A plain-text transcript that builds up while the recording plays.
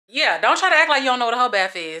Yeah, don't try to act like you don't know what a whole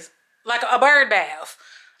bath is. Like a bird bath.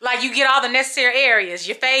 Like you get all the necessary areas.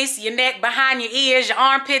 Your face, your neck, behind your ears, your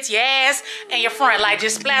armpits, your ass, and your front. Like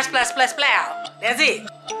just splash, splash, splash, splash. That's it.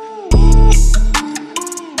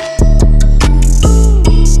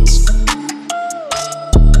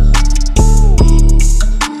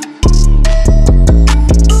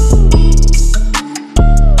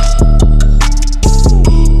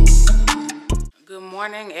 Good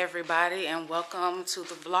morning, everybody, and welcome to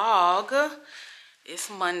the vlog. It's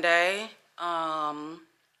Monday.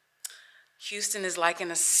 Houston is like in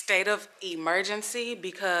a state of emergency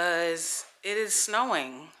because it is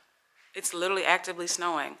snowing. It's literally actively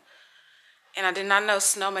snowing. And I did not know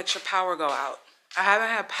snow makes your power go out. I haven't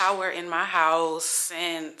had power in my house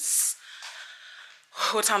since,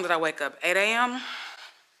 what time did I wake up? 8 a.m.?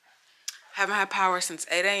 Haven't had power since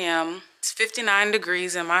 8 a.m. It's 59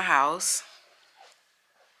 degrees in my house.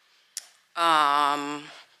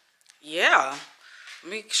 Yeah.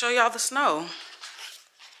 Let me show y'all the snow.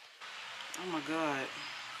 Oh my God.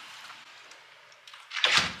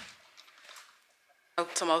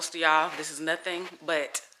 To most of y'all, this is nothing,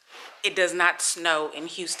 but it does not snow in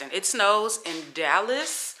Houston. It snows in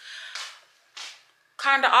Dallas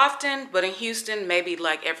kind of often, but in Houston, maybe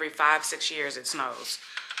like every 5-6 years it snows.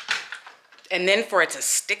 And then for it to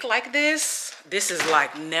stick like this is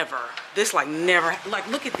like never. This like never, like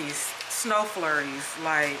look at these snow flurries,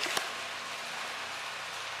 like,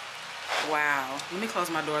 wow. Let me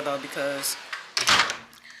close my door though, because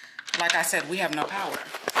like I said, we have no power.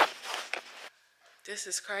 This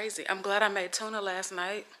is crazy. I'm glad I made tuna last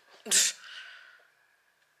night.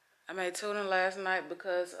 I made tuna last night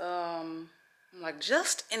because I'm like,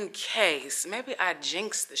 just in case, maybe I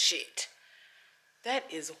jinxed the shit. That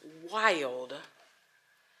is wild.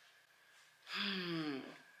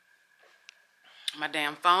 My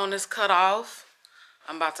damn phone is cut off.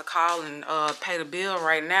 I'm about to call and pay the bill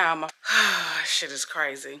right now. My shit is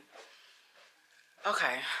crazy.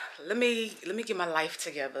 Okay, let me get my life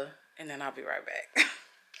together and then I'll be right back.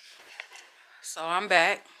 So I'm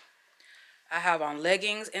back. I have on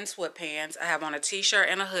leggings and sweatpants. I have on a t-shirt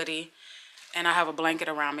and a hoodie, and I have a blanket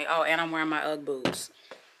around me. Oh, and I'm wearing my UGG boots.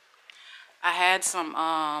 I had some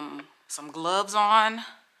gloves on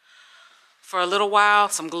for a little while,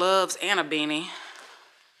 some gloves and a beanie.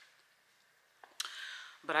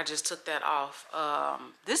 But I just took that off.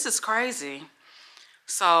 This is crazy.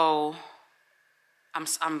 So I'm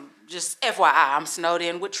just FYI, I'm snowed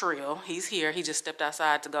in with Trill. He's here. He just stepped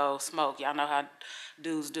outside to go smoke. Y'all know how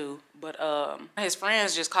dudes do. But his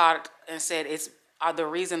friends just called and said the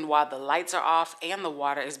reason why the lights are off and the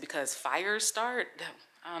water is because fires start.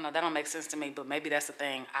 I don't know, that don't make sense to me, but maybe that's the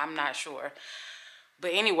thing. I'm not sure.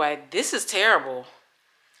 But anyway, this is terrible.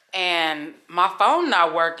 And my phone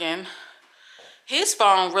not working. His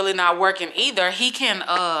phone really not working either. He can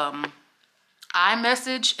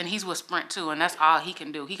iMessage, and he's with Sprint too, and that's all he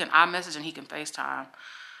can do. He can iMessage and he can FaceTime.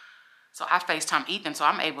 So I FaceTime Ethan, so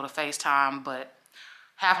I'm able to FaceTime, but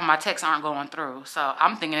half of my texts aren't going through. So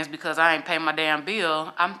I'm thinking it's because I ain't paying my damn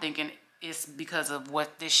bill. I'm thinking it's because of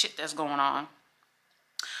what this shit that's going on.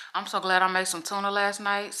 I'm so glad I made some tuna last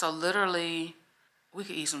night. So literally, we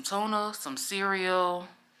could eat some tuna, some cereal.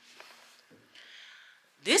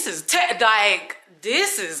 This is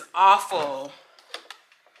this is awful.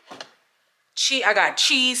 I got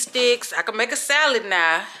cheese sticks. I can make a salad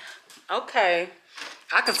now. Okay.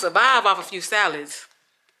 I can survive off a few salads.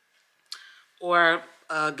 Or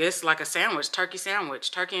I guess like a sandwich, turkey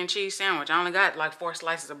and cheese sandwich. I only got like 4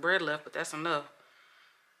 slices of bread left, but that's enough.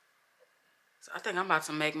 So I think I'm about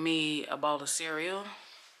to make me a bowl of cereal.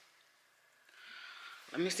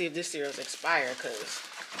 Let me see if this cereal's expired, because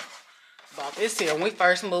bought this cereal when we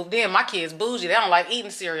first moved in. My kids bougie. They don't like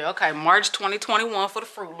eating cereal. Okay, March 2021 for the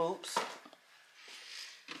Fruit Loops.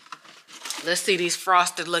 Let's see these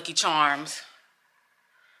Frosted Lucky Charms.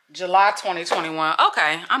 July 2021.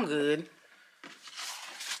 Okay, I'm good.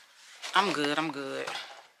 I'm good.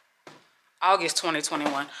 August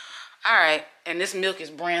 2021. All right, and this milk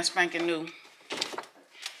is brand spanking new.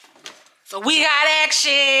 So we got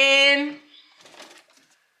action.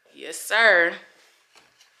 Yes, sir.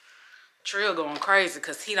 Trill going crazy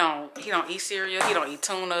because he don't eat cereal. He don't eat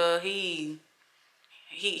tuna. He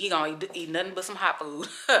gonna eat nothing but some hot food.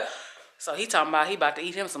 So he talking about he about to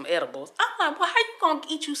eat him some edibles. I'm like, well, how you gonna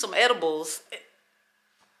eat you some edibles?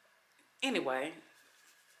 Anyway,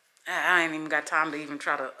 I ain't even got time to even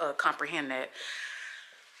try to comprehend that.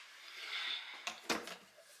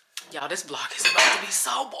 Y'all, this vlog is about to be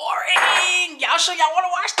so boring. Y'all sure y'all want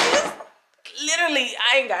to watch this? Literally,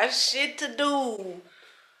 I ain't got shit to do.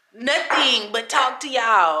 Nothing but talk to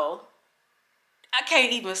y'all. I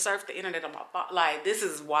can't even surf the internet on my phone. Like, this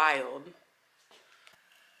is wild.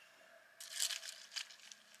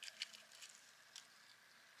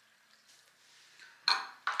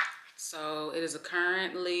 So it is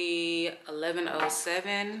currently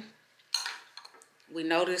 11:07. We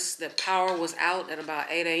noticed that power was out at about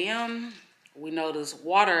 8 a.m. We noticed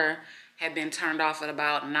water had been turned off at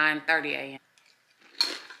about 9:30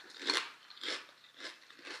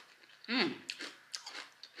 a.m.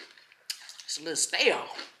 It's a little stale.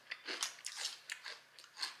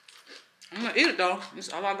 I'm gonna eat it though.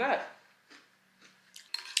 That's all I got.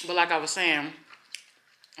 But like I was saying,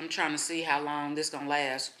 I'm trying to see how long this gonna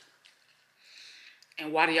last.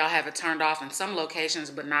 And why do y'all have it turned off in some locations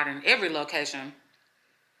but not in every location?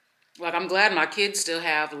 Like, I'm glad my kids still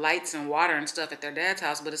have lights and water and stuff at their dad's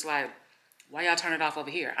house, but it's like, why y'all turn it off over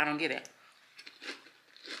here? I don't get it.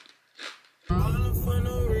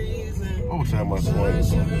 Oh, time my son.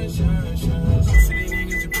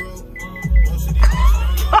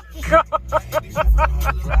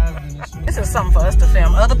 This is something for us to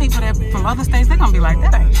film. Other people that from other states, they're gonna be like,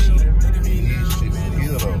 that ain't shit.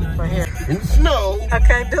 Right here. In snow. I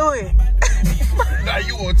can't do it. Now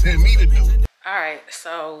you want to tell me to do it. All right,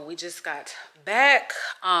 so we just got back.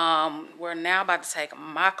 We're now about to take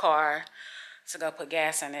my car to go put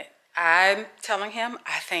gas in it. I'm telling him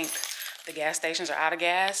I think the gas stations are out of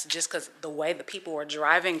gas just because the way the people were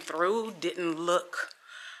driving through didn't look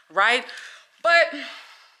right. But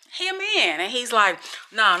him in, and he's like,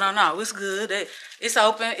 no, it's good. It's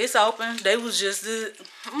open. They was just,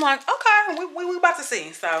 I'm like, okay, we about to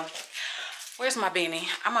see. So where's my beanie?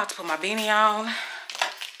 I'm about to put my beanie on.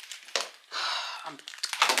 I'm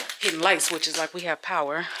hitting light switches like we have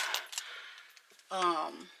power.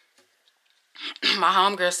 My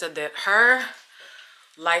homegirl said that her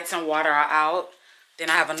lights and water are out. Then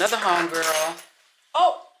I have another homegirl.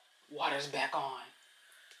 Oh, water's back on.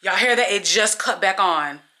 Y'all hear that? It just cut back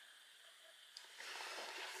on.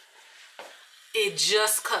 It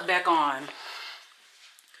just cut back on.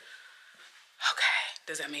 Okay,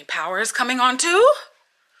 does that mean power is coming on too?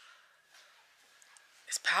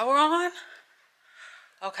 Is power on?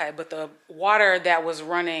 Okay, but the water that was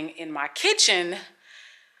running in my kitchen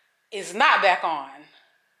is not back on.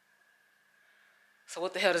 So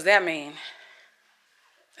what the hell does that mean?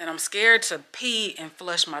 And I'm scared to pee and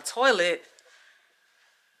flush my toilet.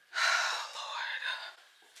 Lord.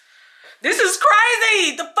 This is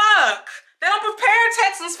crazy, the fuck? They don't prepare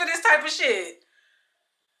Texans for this type of shit.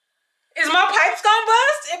 Is my pipes gonna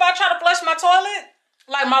bust if I try to flush my toilet?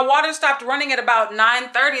 Like, my water stopped running at about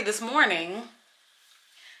 9:30 this morning.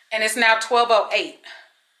 And it's now 12:08.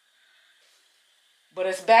 But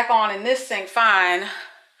it's back on in this sink fine.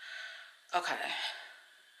 Okay.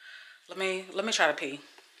 Let me try to pee.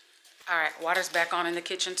 All right, water's back on in the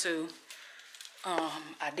kitchen too.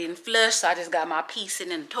 I didn't flush, so I just got my pee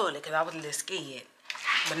sitting in the toilet because I was a little scared.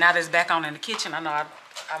 But now that it's back on in the kitchen, I know I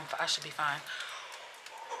should be fine.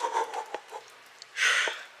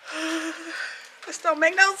 This don't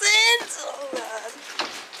make no sense. Oh, God.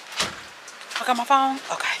 I got my phone?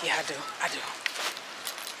 Okay, yeah, I do.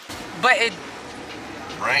 But it...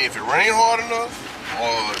 If it rain hard enough,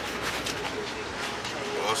 or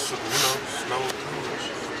snow.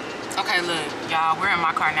 Okay, look, y'all, we're in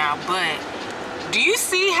my car now, but do you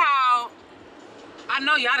see how... I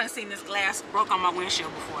know y'all done seen this glass broke on my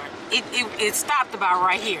windshield before. It stopped about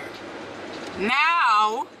right here.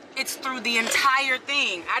 Now, it's through the entire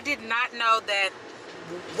thing. I did not know that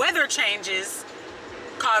weather changes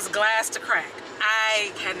cause glass to crack.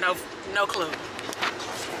 I had no clue.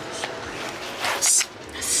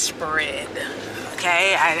 Spread.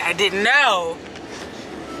 Okay, I didn't know.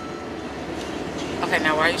 Okay,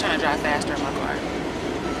 now why are you trying to drive faster in my car?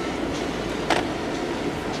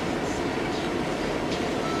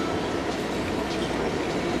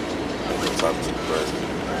 Talk to the president.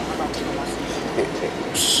 I'm about to go my seat.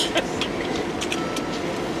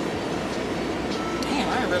 Damn,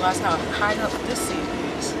 I didn't realize how high up this seat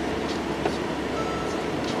is.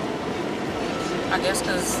 I guess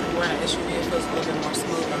because we're in an SUV, it feels a little bit more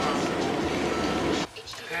smooth than home.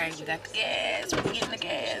 Alright, we got the gas. We're getting the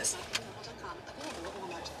gas.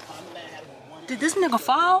 Did this nigga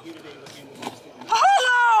fall? Hold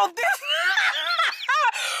on!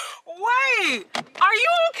 Wait! Are you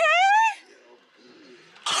okay?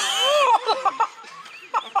 I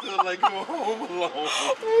feel like you're home alone.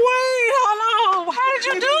 Wait, hold on. How did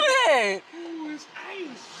you do that? I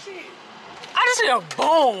ain't shit. I just hear a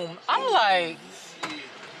boom. I'm like,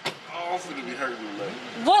 I'm finna be hurting me, like.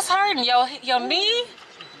 what's hurting? Your knee?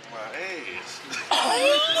 My ass.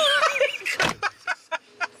 Oh my God.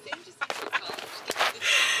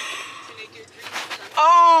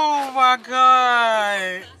 Oh my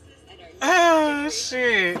god. Oh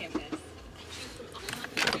shit.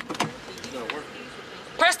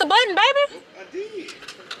 Press the button, baby. I did.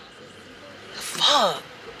 Fuck.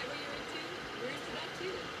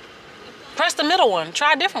 Press the middle one.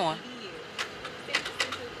 Try a different one.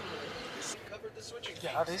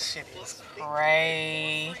 Y'all, this shit is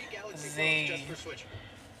crazy.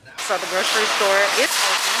 So the grocery store is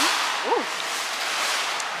open. Ooh.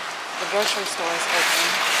 The grocery store is open.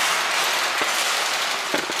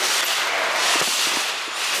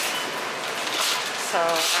 So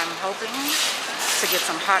I'm hoping to get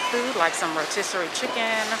some hot food, like some rotisserie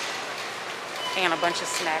chicken and a bunch of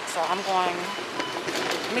snacks. So I'm going,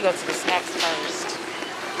 let me go to the snacks first,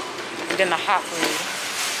 and then the hot food.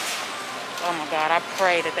 Oh my God, I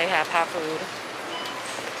pray that they have hot food.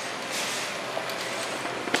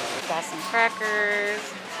 Got some crackers,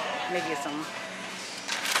 maybe some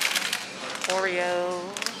Oreos.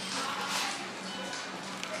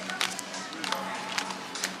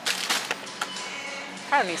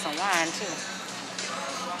 Probably need some wine too.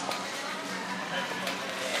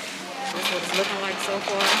 That's what it's looking like so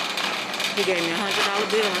far. He gave me a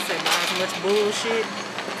 $100 bill and said buy as much bullshit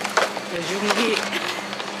as you can get.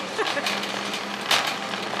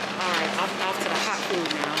 Alright, off to the hot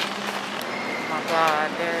food now. Oh my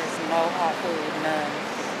God, there's no hot food, none.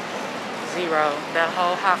 Zero. That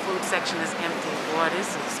whole hot food section is empty. Boy,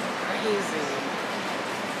 this is crazy.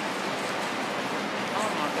 Oh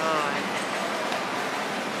my God.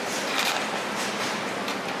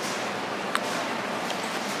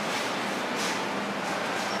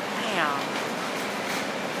 Damn.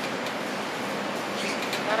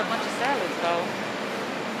 Got a bunch of salads though.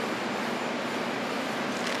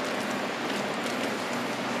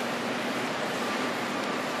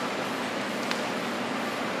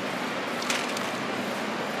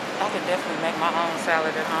 I could definitely make my own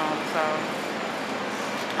salad at home, so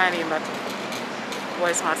I ain't even about to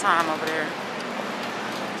waste my time over there.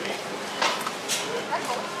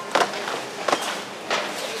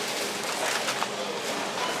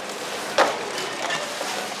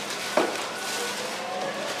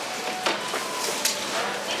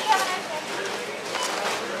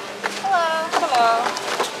 Hello.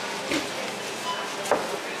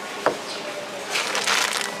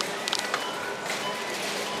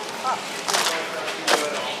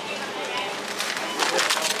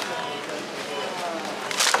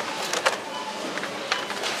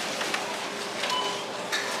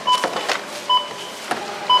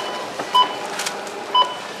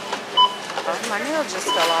 My nail just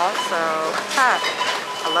fell off, so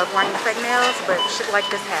I love wearing fake nails, but shit like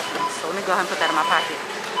this happens. So let me go ahead and put that in my pocket.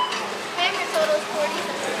 Hammer total is 40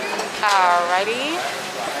 cents. Alrighty.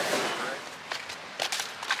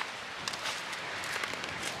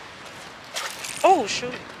 Oh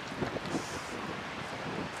shoot.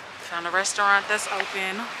 Found a restaurant that's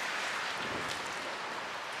open.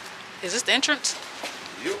 Is this the entrance?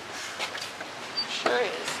 Yep. Sure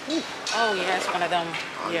is. Ooh. Oh yeah, it's one of them.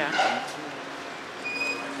 Yeah.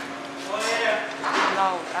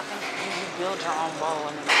 No, I think you build your own bowl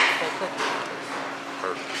and then they cook it.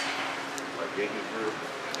 Perfect. Like getting grill.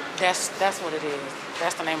 That's what it is.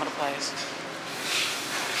 That's the name of the place.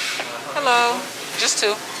 Hello. Just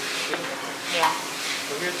two. Yeah.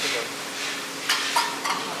 From here to the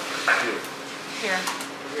Here.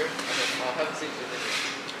 from here? Okay, I'll have a seat with you.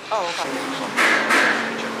 Oh, okay.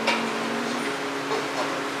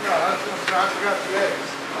 No, I forgot the eggs.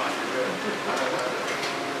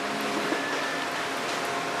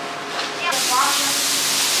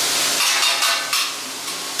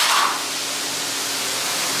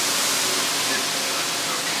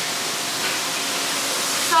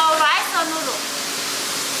 So rice or noodles?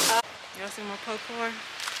 Y'all see my popcorn?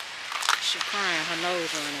 She crying, her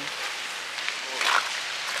nose running.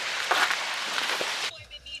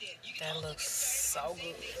 That looks so good.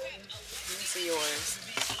 Let me see yours.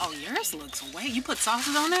 Oh, yours looks way. You put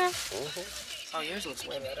sauces on there? Oh, yours looks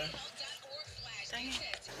way better. Dang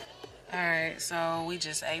it. All right, so we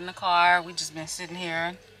just ate in the car. We just been sitting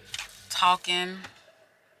here talking.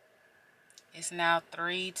 It's now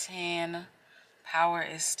 3:10. Power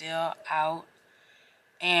is still out.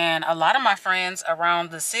 And a lot of my friends around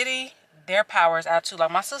the city, their power is out too. Like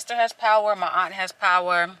my sister has power, my aunt has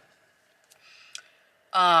power.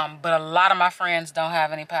 But a lot of my friends don't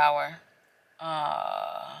have any power.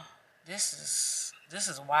 This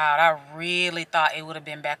is wild. I really thought it would have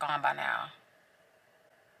been back on by now.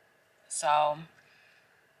 So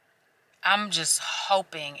I'm just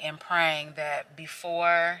hoping and praying that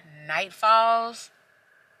before night falls,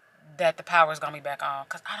 that the power is gonna be back on.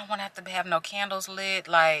 Cause I don't want to have no candles lit.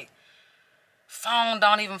 Like, Phone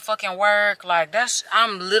don't even fucking work. Like,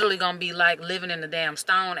 I'm literally gonna be like living in the damn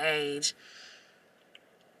Stone Age.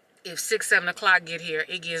 If 6, 7 o'clock get here,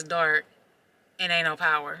 it gets dark and ain't no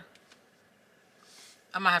power.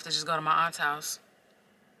 I might have to just go to my aunt's house.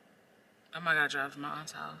 I might gotta drive to my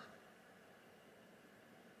aunt's house.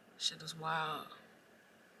 Shit is wild.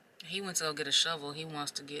 He went to go get a shovel. He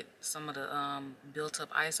wants to get some of the built up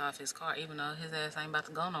ice off his car, even though his ass ain't about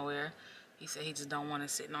to go nowhere. He said he just don't want it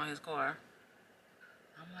sitting on his car.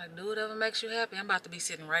 I'm like, do whatever makes you happy. I'm about to be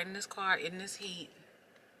sitting right in this car in this heat.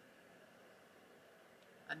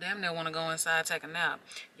 I damn near want to go inside, take a nap.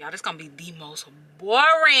 Y'all, this gonna be the most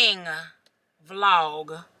boring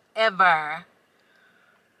vlog ever.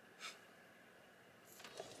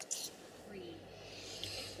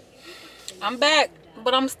 I'm back,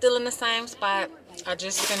 but I'm still in the same spot. I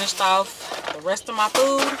just finished off the rest of my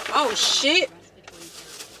food. Oh shit.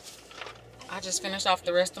 I just finished off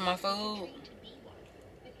the rest of my food.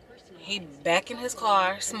 He back in his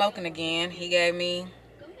car smoking again. He gave me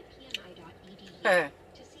a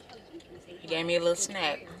little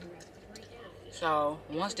snack. So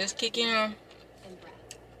once this kick in,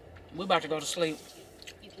 we about to go to sleep.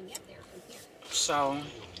 So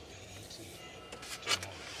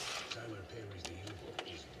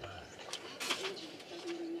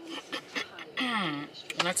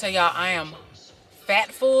when I tell y'all I am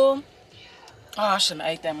fat full, oh, I shouldn't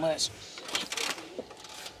have ate that much.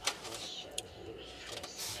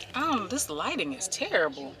 Oh, this lighting is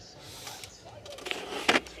terrible.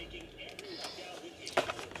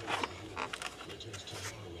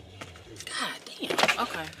 God damn.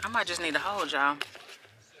 Okay, I might just need to hold y'all.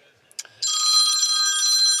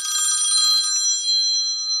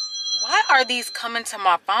 Why are these coming to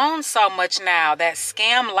my phone so much now? That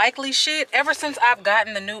scam likely shit. Ever since I've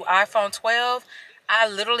gotten the new iPhone 12, I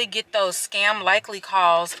literally get those scam likely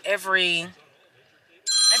calls every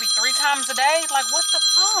maybe 3 times a day. Like, what the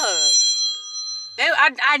fuck?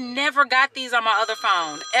 I never got these on my other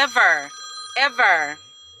phone. Ever.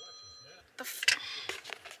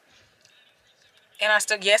 And I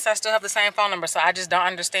still have the same phone number. So I just don't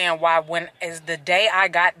understand why when is the day I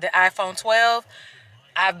got the iPhone 12,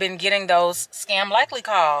 I've been getting those scam likely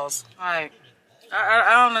calls. Like, I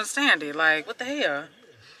don't understand it. Like, what the hell?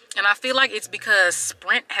 And I feel like it's because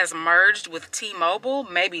Sprint has merged with T-Mobile.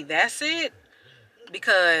 Maybe that's it.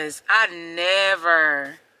 Because I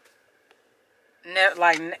never.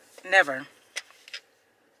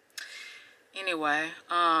 Anyway,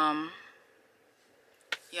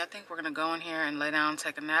 yeah, I think we're gonna go in here and lay down and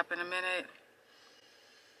take a nap in a minute.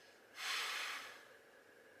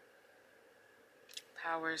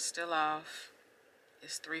 Power is still off.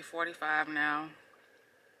 It's 3:45 now.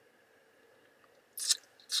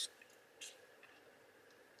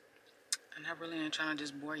 And I really ain't trying to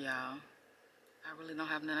just bore y'all. I really don't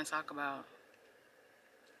have nothing to talk about.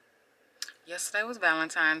 Yesterday was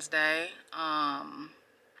Valentine's Day. I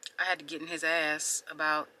had to get in his ass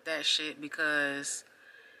about that shit because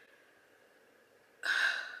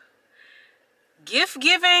gift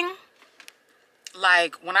giving,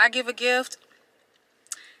 like when I give a gift,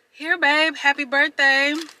 here babe, happy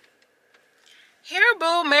birthday. Here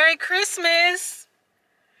boo, Merry Christmas.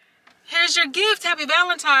 Here's your gift, happy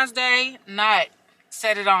Valentine's Day. Not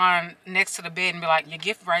set it on next to the bed and be like, your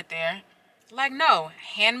gift right there. Like, no,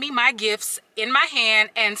 hand me my gifts in my hand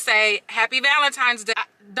and say, happy Valentine's Day.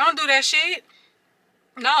 Don't do that shit.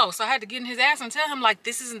 No, so I had to get in his ass and tell him, like,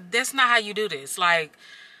 that's not how you do this. Like,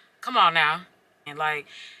 come on now. And like,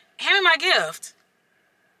 hand me my gift.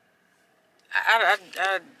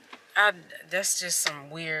 That's just some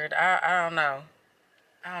weird, I don't know.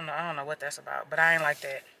 I don't know what that's about, but I ain't like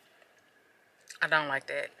that. I don't like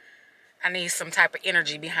that. I need some type of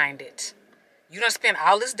energy behind it. You done spend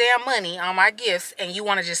all this damn money on my gifts and you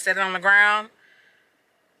want to just set it on the ground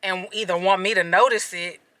and either want me to notice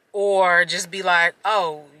it or just be like,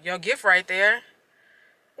 oh, your gift right there.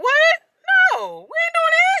 What? No, we ain't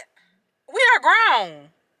doing that. We are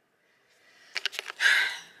grown.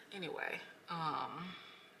 Anyway, I'm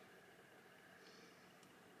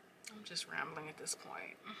just rambling at this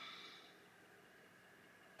point.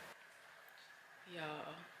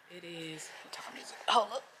 Y'all, it is, what time is it?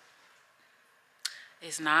 Hold up.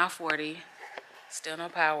 It's 9:40, still no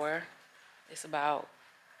power. It's about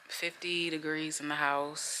 50 degrees in the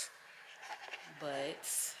house,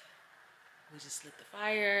 but we just lit the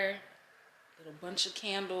fire, lit a bunch of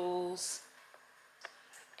candles,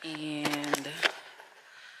 and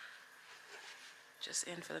just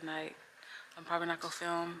in for the night. I'm probably not gonna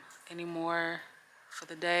film anymore for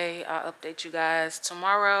the day. I'll update you guys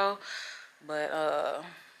tomorrow, but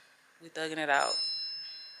we thugging it out.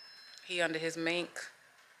 He under his mink.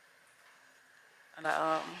 And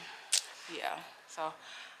yeah. So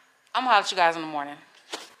I'm gonna holler at you guys in the morning.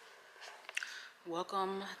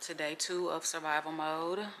 Welcome to day 2 of survival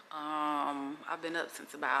mode. I've been up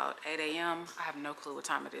since about 8 a.m. I have no clue what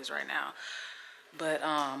time it is right now. But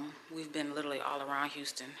we've been literally all around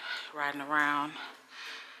Houston, riding around,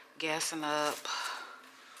 gassing up.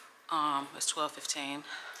 It's 12:15.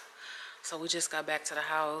 So we just got back to the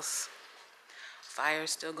house.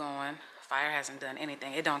 Fire's still going. Fire hasn't done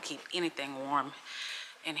anything. It don't keep anything warm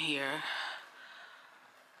in here.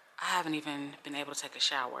 I haven't even been able to take a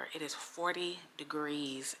shower. It is 40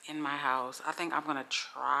 degrees in my house. I think I'm gonna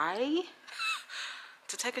try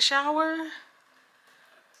to take a shower.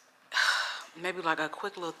 Maybe like a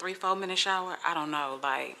quick little 3-4 minute shower. I don't know,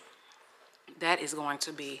 like that is going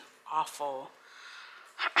to be awful.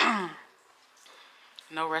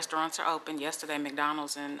 No restaurants are open. Yesterday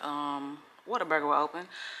McDonald's and Whataburger were open.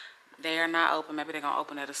 They are not open. Maybe they're gonna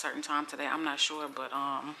open at a certain time today. I'm not sure, but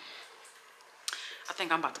I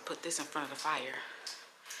think I'm about to put this in front of the fire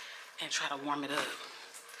and try to warm it up.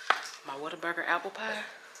 My Whataburger apple pie.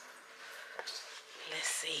 Let's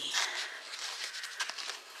see.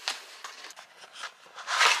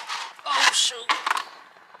 Oh shoot.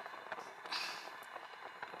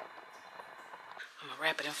 I'm gonna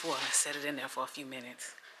wrap it in foil and set it in there for a few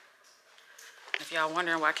minutes. If y'all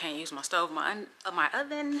wondering why I can't use my stove, my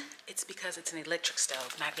oven, it's because it's an electric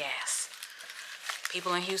stove, not gas.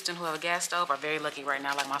 People in Houston who have a gas stove are very lucky right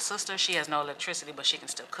now. Like my sister, she has no electricity, but she can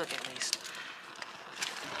still cook at least.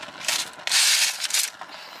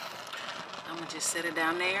 I'm gonna just set it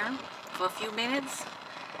down there for a few minutes,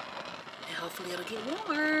 and hopefully it'll get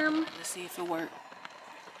warm. Let's see if it works.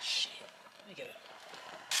 Shit, let me get it.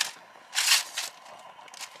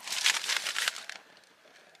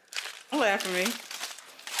 Don't laugh at me.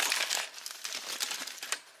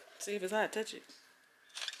 See if it's hot. Touch it.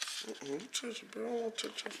 Touch it, bro. I don't want to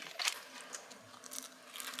touch it.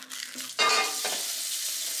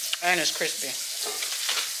 And it's crispy.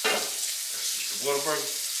 Whataburger?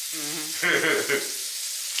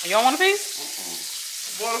 You don't want a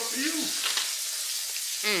piece? Water for you.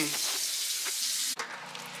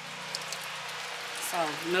 So,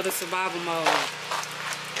 another survival mode.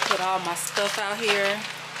 Put all my stuff out here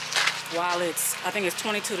while it's, I think it's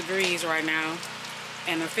 22 degrees right now.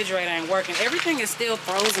 And the refrigerator ain't working. Everything is still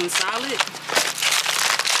frozen solid.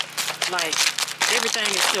 Like, everything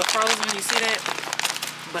is still frozen. You see that?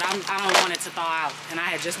 But I don't want it to thaw out. And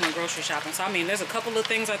I had just went grocery shopping. So, I mean, there's a couple of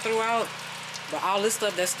things I threw out. But all this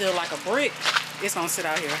stuff that's still like a brick, it's going to sit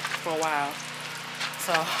out here for a while.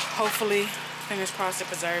 So, hopefully, fingers crossed, it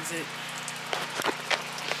preserves it.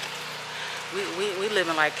 We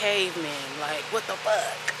living like cavemen. Like, what the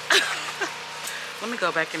fuck? Let me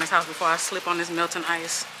go back in this house before I slip on this melting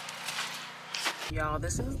ice. Y'all,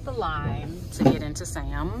 this is the line to get into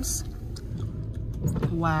Sam's.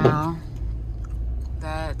 Wow.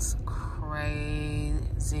 That's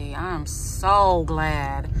crazy. I'm so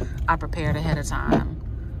glad I prepared ahead of time.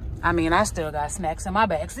 I mean, I still got snacks in my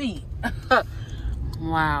back seat.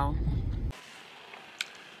 Wow.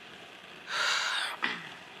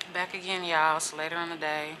 Back again, y'all. It's later in the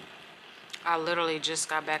day. I literally just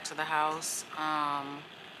got back to the house.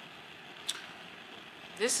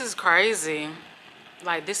 This is crazy.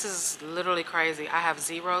 Like, this is literally crazy. I have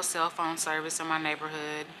 0 cell phone service in my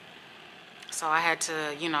neighborhood. So I had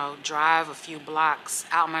to, you know, drive a few blocks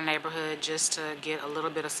out my neighborhood just to get a little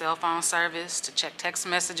bit of cell phone service, to check text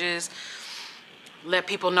messages, let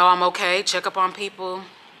people know I'm okay, check up on people.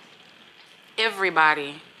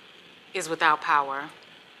 Everybody is without power.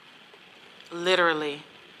 Literally.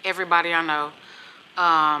 Everybody I know.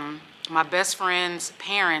 My best friend's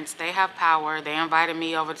parents, they have power. They invited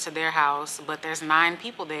me over to their house, but there's 9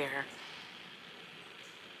 people there.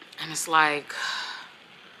 And it's like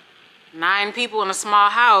 9 people in a small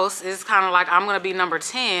house. It's kind of like I'm gonna be number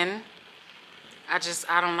 10. I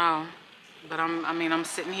don't know. But I'm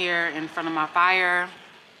sitting here in front of my fire.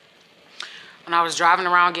 When I was driving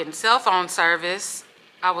around getting cell phone service,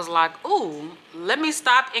 I was like, ooh, let me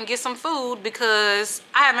stop and get some food because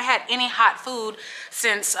I haven't had any hot food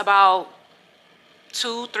since about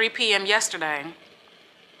 2-3 p.m. yesterday.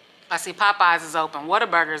 I see Popeyes is open,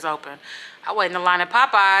 Whataburger is open. I wait in the line at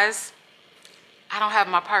Popeyes. I don't have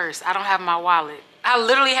my purse, I don't have my wallet. I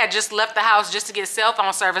literally had just left the house just to get cell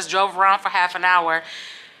phone service, drove around for half an hour.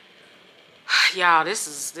 Y'all, this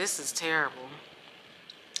is terrible.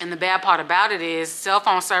 And the bad part about it is cell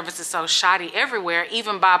phone service is so shoddy everywhere.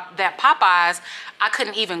 Even by that Popeyes, I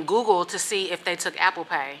couldn't even Google to see if they took Apple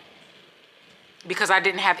Pay because I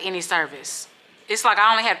didn't have any service. it's like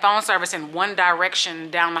I only had phone service in one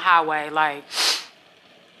direction down the highway. Like,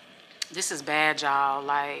 this is bad, y'all.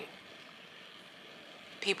 Like,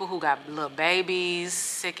 people who got little babies,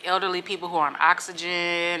 sick elderly people who are on oxygen,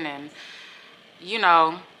 and you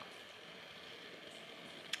know.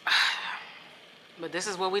 But this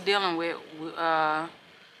is what we're dealing with.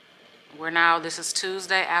 This is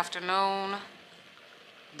Tuesday afternoon.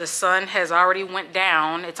 The sun has already went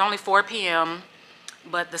down. It's only 4 p.m.,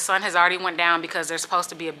 but the sun has already went down because there's supposed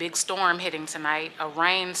to be a big storm hitting tonight, a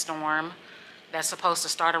rainstorm that's supposed to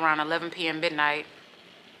start around 11 p.m. midnight.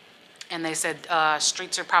 And they said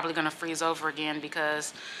streets are probably going to freeze over again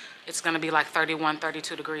because it's going to be like 31,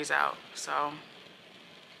 32 degrees out. So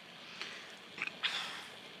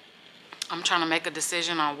I'm trying to make a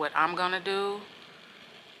decision on what I'm going to do.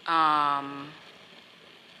 I'm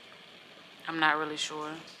not really sure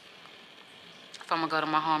if I'm going to go to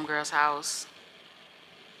my homegirl's house.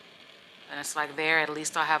 And it's like there, at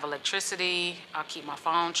least I'll have electricity. I'll keep my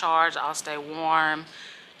phone charged. I'll stay warm.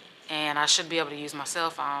 And I should be able to use my cell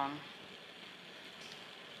phone.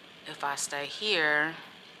 If I stay here,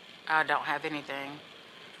 I don't have anything.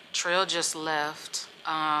 Trill just left.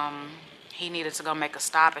 He needed to go make a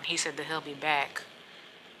stop, and he said that he'll be back.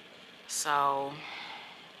 So,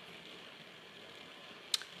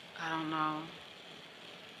 I don't know.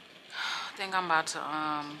 I think I'm about to,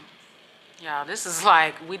 yeah, this is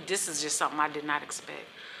like, this is just something I did not expect.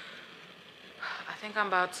 I think I'm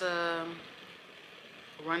about to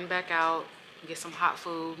run back out, get some hot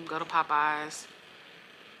food, go to Popeyes,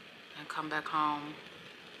 and come back home.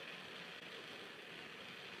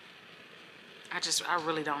 I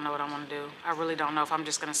really don't know what I want to do. I really don't know if I'm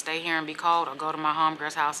just going to stay here and be cold or go to my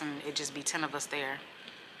homegirl's house and it just be 10 of us there.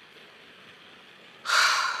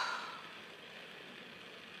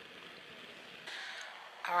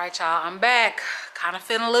 All right, y'all, I'm back. Kind of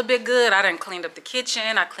feeling a little bit good. I done cleaned up the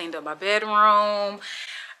kitchen. I cleaned up my bedroom.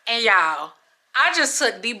 And y'all, I just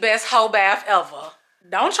took the best whole bath ever.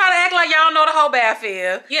 Don't try to act like y'all know what a whole bath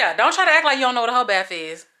is. Yeah, don't try to act like you don't know what a whole bath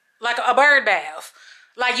is. Like a bird bath.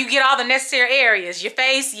 Like you get all the necessary areas. Your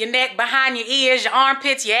face, your neck, behind your ears, your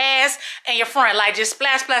armpits, your ass, and your front. Like just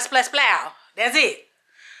splash, splash, splash, splash. That's it.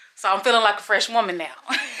 So I'm feeling like a fresh woman now.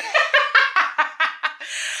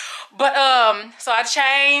 But, so I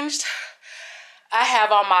changed. I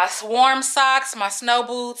have on my warm socks, my snow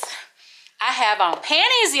boots. I have on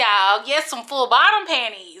panties, y'all. Yes, some full bottom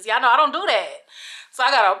panties. Y'all know I don't do that. So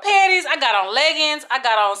I got on panties, I got on leggings, I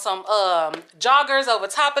got on some joggers over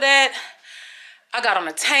top of that. I got on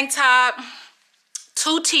a tank top,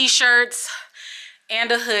 2 t-shirts,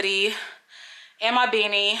 and a hoodie, and my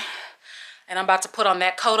beanie. And I'm about to put on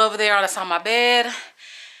that coat over there that's on my bed.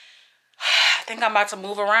 I think I'm about to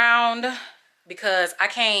move around because I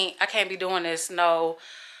can't be doing this. No,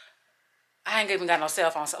 I ain't even got no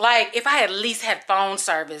cell phone. Like, if I had at least had phone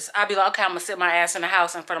service, I'd be like, okay, I'm gonna sit my ass in the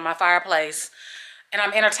house in front of my fireplace and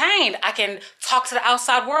I'm entertained. I can talk to the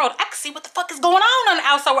outside world. I can see what the fuck is going on the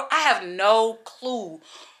outside world. I have no clue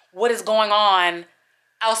what is going on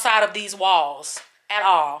outside of these walls at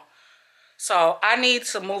all. So I need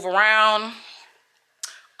to move around.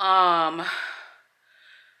 I'm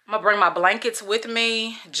gonna bring my blankets with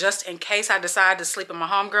me just in case I decide to sleep in my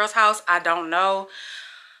homegirl's house. I don't know.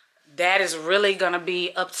 That is really gonna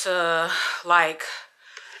be up to like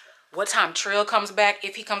what time Trill comes back.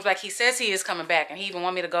 If he comes back, he says he is coming back, and he even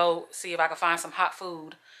want me to go see if I can find some hot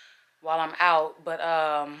food while I'm out. But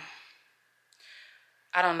I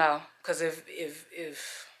don't know, cause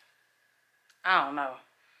if I don't know,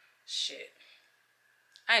 shit,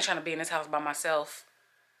 I ain't trying to be in this house by myself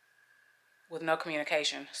with no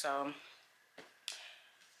communication. So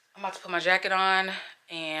I'm about to put my jacket on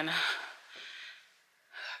and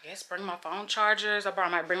I guess bring my phone chargers. I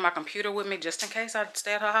might bring my computer with me just in case I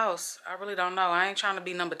stay at her house. I really don't know. I ain't trying to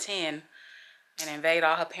be number 10 and invade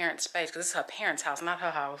all her parents' space, because this is her parents' house, not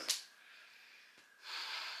her house.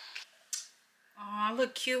 Oh, I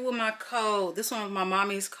look cute with my coat. This one was my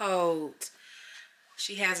mommy's coat.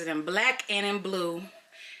 She has it in black and in blue.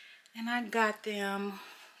 And I got them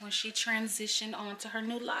when she transitioned onto her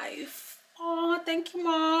new life. Oh, thank you,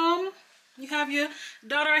 Mom. You have your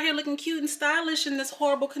daughter out here looking cute and stylish in this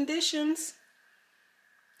horrible conditions.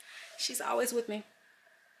 She's always with me.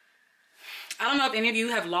 I don't know if any of you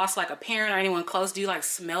have lost like a parent or anyone close. Do you like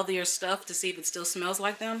smell their stuff to see if it still smells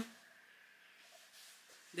like them?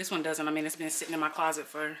 This one doesn't. I mean, it's been sitting in my closet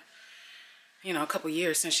for, you know, a couple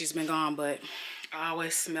years since she's been gone, but I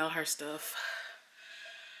always smell her stuff.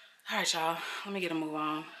 All right, y'all, let me get a move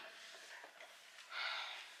on.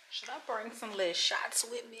 Should I bring some little shots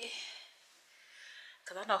with me?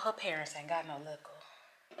 Because I know her parents ain't got no liquor.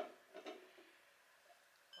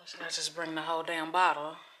 Or should I just bring the whole damn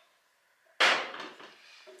bottle?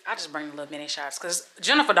 I just bring the little mini shots because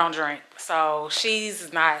Jennifer don't drink. So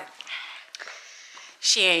she's not,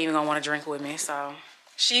 she ain't even gonna want to drink with me. So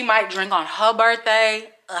she might drink on her birthday,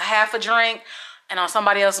 a half a drink. And on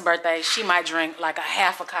somebody else's birthday, she might drink like a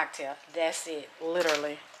half a cocktail. That's it,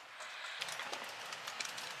 literally.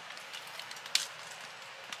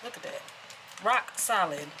 Look at that. Rock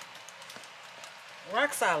solid.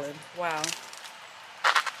 Rock solid. Wow.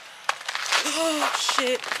 Oh,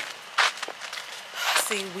 shit.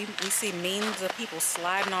 See, we see memes of people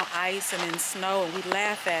sliding on ice and in snow, and we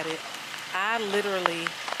laugh at it. I literally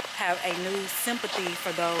have a new sympathy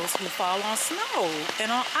for those who fall on snow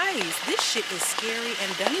and on ice. This shit is scary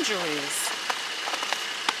and dangerous.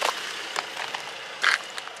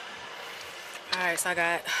 All right, so I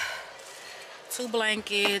got 2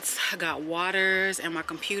 blankets, I got waters and my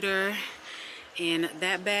computer. In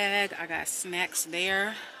that bag, I got snacks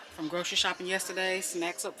there from grocery shopping yesterday.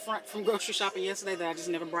 Snacks up front from grocery shopping yesterday that I just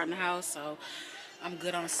never brought in the house, so I'm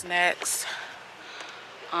good on snacks.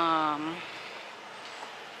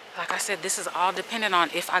 Like I said, this is all dependent on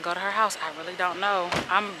if I go to her house. I really don't know.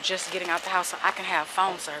 I'm just getting out the house so I can have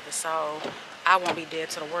phone service, so I won't be dead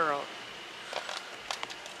to the world.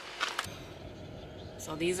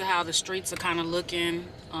 So these are how the streets are kind of looking.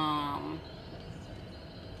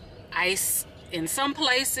 Ice in some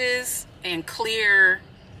places and clear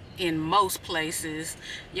in most places.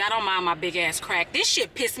 Y'all don't mind my big ass crack. This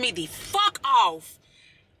shit pissed me the fuck off.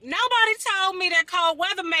 Nobody told me that cold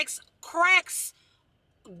weather makes cracks.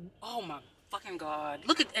 Oh my fucking God.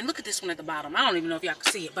 Look at this one at the bottom. I don't even know if y'all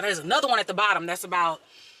can see it, but there's another one at the bottom that's about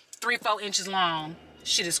 3-4 inches long.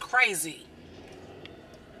 Shit is crazy.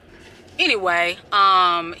 Anyway,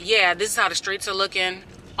 yeah, this is how the streets are looking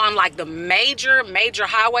on like the major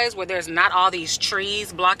highways where there's not all these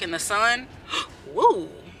trees blocking the sun. Woo,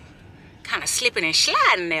 kind of slipping and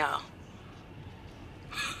sliding there.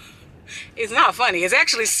 It's not funny. It's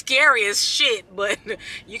actually scary as shit, but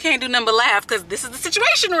you can't do nothing but laugh because this is the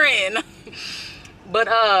situation we're in. But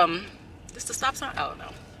this the stop sign? Oh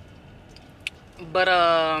no. But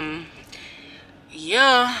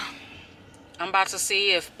yeah, I'm about to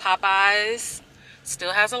see if Popeyes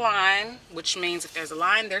still has a line, which means if there's a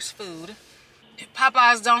line, there's food. If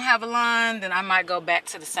Popeyes don't have a line, then I might go back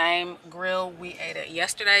to the same grill we ate at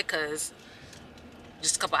yesterday, because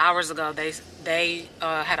just a couple hours ago they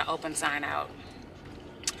had an open sign out.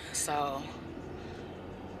 So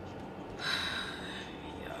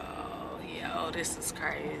yo, this is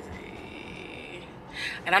crazy.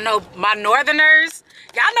 And I know my northerners,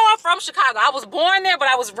 y'all know I'm from Chicago. I was born there, but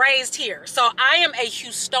I was raised here. So I am a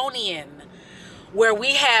Houstonian, where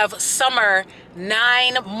we have summer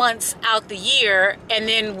 9 months out the year, and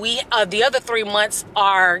then we the other 3 months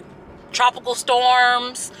are tropical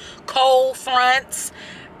storms, cold fronts,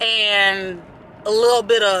 and a little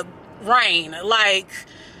bit of rain, like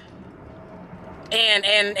and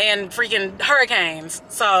freaking hurricanes.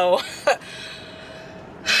 So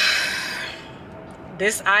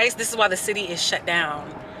this ice, this is why the city is shut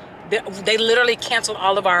down. They literally canceled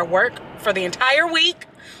all of our work for the entire week.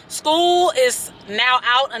 School is now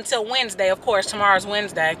out until Wednesday. Of course, tomorrow's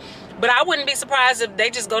Wednesday. But I wouldn't be surprised if they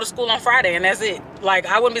just go to school on Friday and that's it. Like,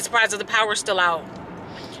 I wouldn't be surprised if the power's still out.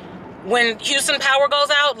 When Houston power goes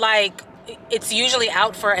out, like, it's usually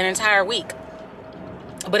out for an entire week.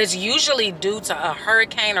 But it's usually due to a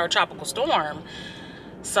hurricane or a tropical storm.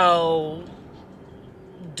 So,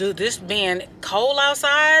 this being cold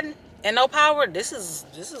outside and no power, this is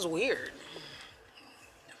weird.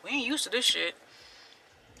 We ain't used to this shit.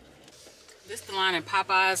 This is the line at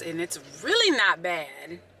Popeyes, and it's really not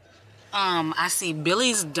bad. I see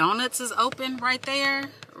Billy's Donuts is open right there.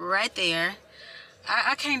 Right there.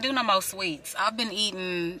 I can't do no more sweets. I've been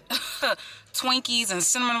eating Twinkies and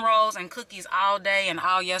cinnamon rolls and cookies all day and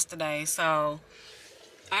all yesterday. So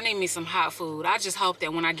I need me some hot food. I just hope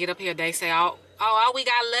that when I get up here, they say, all we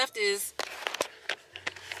got left is...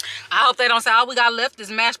 I hope they don't say all we got left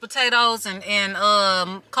is mashed potatoes and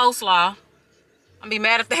coleslaw. I'll be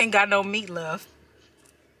mad if they ain't got no meat left.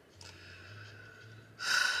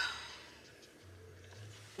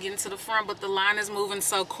 Getting to the front, but the line is moving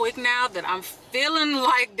so quick now that I'm feeling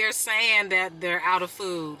like they're saying that they're out of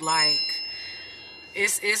food. Like,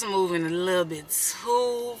 it's moving a little bit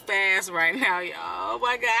too fast right now, y'all. Oh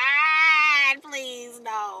my God, please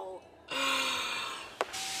no.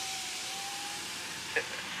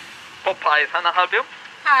 Popeyes, can I help you?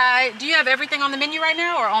 Hi, do you have everything on the menu right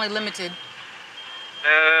now or only limited?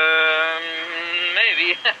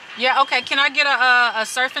 Maybe. Yeah, okay. Can I get a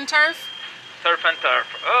surf and turf? Surf and turf.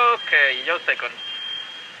 Okay, just a second.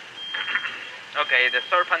 Okay, the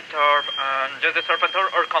surf and turf, just the surf and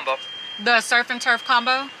turf or combo? The surf and turf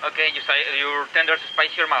combo. Okay, you say your tenders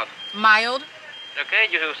spicy or mild? Mild. Okay,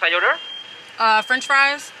 you say order? French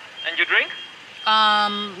fries. And you drink?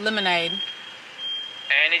 Lemonade.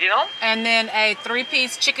 Anything else? And then a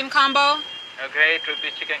 3-piece chicken combo. Okay,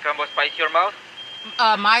 3-piece chicken combo, spicy or mild?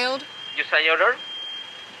 Mild. You say order?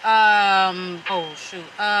 Oh shoot.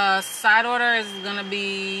 Side order is gonna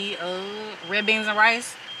be red beans and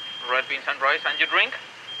rice. Red beans and rice. And you drink?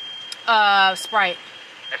 Sprite.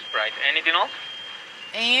 A Sprite. Anything else?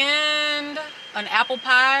 And an apple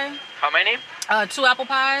pie. How many? 2 apple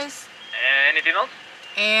pies. Anything else?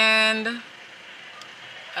 And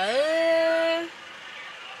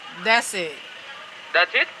that's it.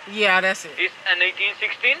 That's it? Yeah, that's it. It's an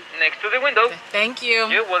 1816 next to the window. Thank you.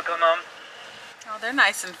 You're welcome, Mom. Oh, they're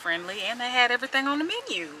nice and friendly, and they had everything on the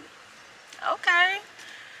menu. Okay.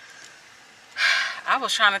 I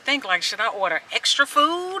was trying to think, like, should I order extra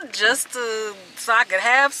food just so I could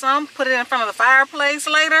have some, put it in front of the fireplace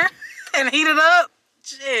later and heat it up?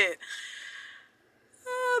 Shit.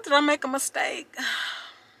 Did I make a mistake?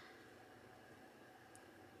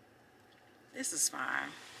 This is fine.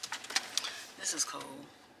 This is cool.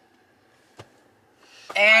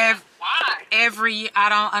 Why? I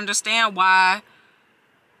don't understand why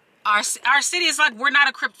our city is like we're not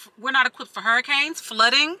equipped for hurricanes,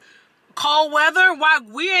 flooding, cold weather. Why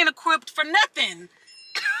we ain't equipped for nothing?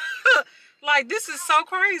 Like, this is so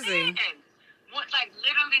crazy. Like,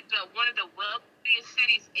 literally one of the wealthiest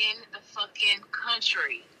cities in the fucking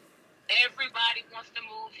country. Everybody wants to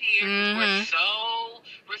move here. We're so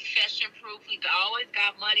recession proof. We always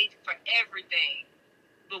got money for everything,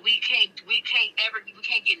 but we can't get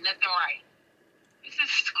nothing right. This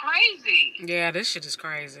is crazy. Yeah, this shit is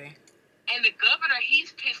crazy. And the governor,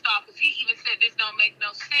 he's pissed off because he even said this don't make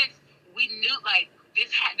no sense. We knew, like, the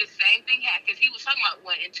same thing happened, because he was talking about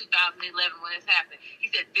when in 2011 when this happened. He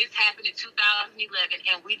said this happened in 2011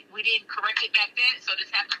 and we didn't correct it back then, so this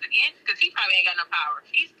happens again, because he probably ain't got no power.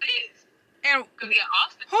 He's pissed. And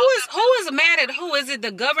Austin, who is mad at who? Is it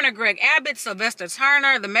the governor, Greg Abbott, Sylvester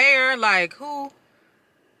Turner, the mayor? Like,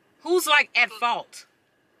 who's like at fault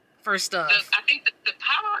for stuff? I think the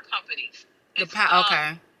power companies.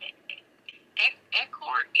 Okay.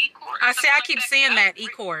 E-Court. I keep seeing that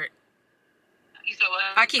E-Court.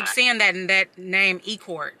 I keep seeing that in that name,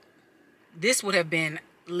 E-Court. This would have been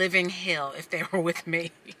living hell if they were with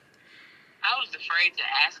me. I was afraid to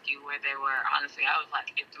ask you where they were. Honestly, I was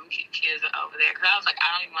like, if them kids are over there, because I was like, I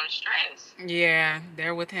don't even want to stress. Yeah,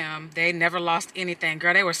 they're with him. They never lost anything,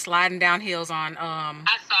 girl. They were sliding down hills on.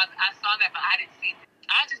 I saw that, but I didn't see.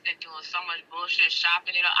 I just been doing so much bullshit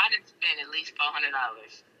shopping. I didn't spend at least $400.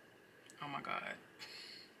 Oh my god.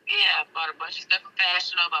 Yeah, I bought a bunch of stuff from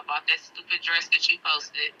Fashion Nova. I bought that stupid dress that you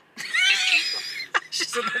posted. Just keep them. She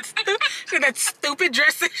said that stupid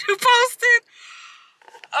dress that you posted.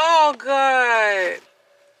 Oh god.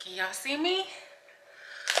 Can y'all see me?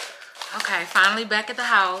 Okay, finally back at the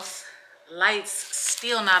house. Lights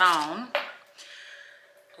still not on.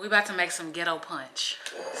 We about to make some ghetto punch.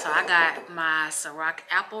 So I got my Ciroc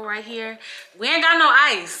apple right here. We ain't got no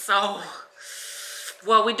ice, so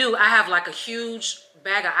well, we do. I have like a huge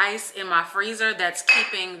bag of ice in my freezer that's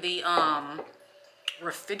keeping the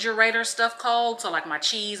refrigerator stuff cold. So like my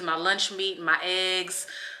cheese, my lunch meat, my eggs,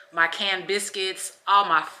 my canned biscuits, all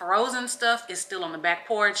my frozen stuff is still on the back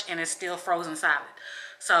porch and it's still frozen solid.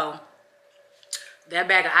 So that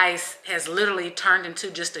bag of ice has literally turned into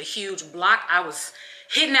just a huge block. I was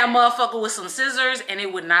hitting that motherfucker with some scissors and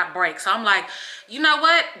it would not break. So I'm like, you know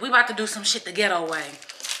what? We about to do some shit the ghetto way.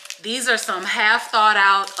 These are some half thawed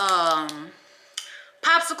out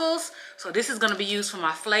popsicles. So this is gonna be used for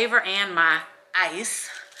my flavor and my ice.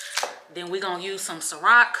 Then we're gonna use some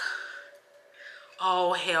Ciroc.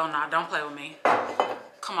 Oh hell no, don't play with me.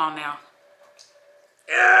 Come on now.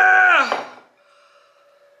 Yeah.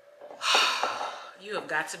 You have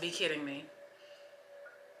got to be kidding me.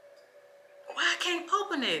 Why I can't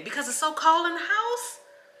open it? Because it's so cold in the house?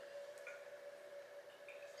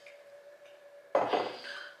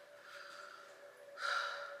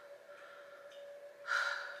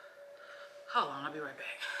 Hold on, I'll be right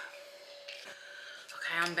back.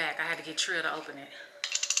 Okay, I'm back. I had to get Trill to open it.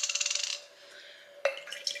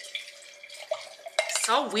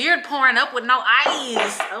 So weird pouring up with no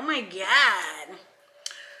ice. Oh my God.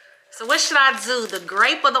 So what should I do? The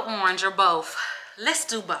grape or the orange or both? Let's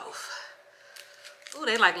do both. Ooh,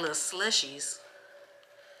 they like little slushies.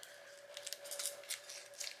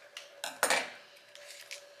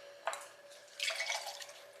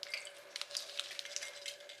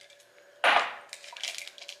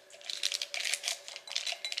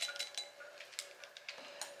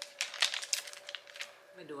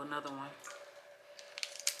 do another one.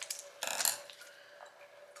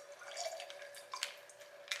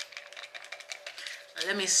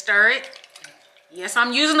 Let me stir it. Yes,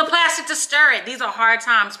 I'm using the plastic to stir it. These are hard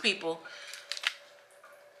times, people.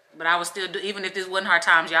 But I would still do, even if this wasn't hard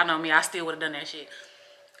times, y'all know me, I still would have done that shit.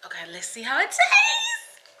 Okay, let's see how it tastes.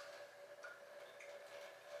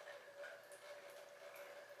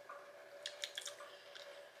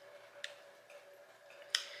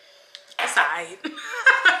 It's alright.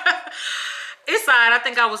 It's alright. I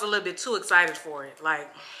think I was a little bit too excited for it. Like,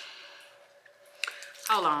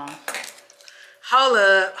 hold on. Hold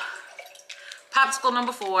up. Popsicle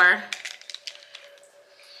number 4.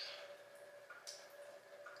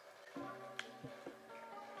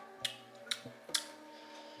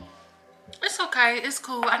 It's okay. It's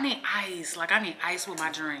cool. I need ice. Like, I need ice with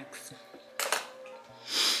my drinks.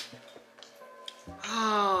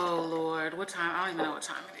 Oh, Lord. What time? I don't even know what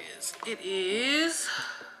time it is. It is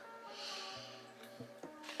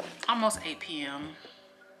almost 8 p.m.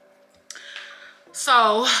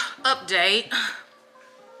 So, update.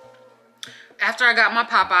 After I got my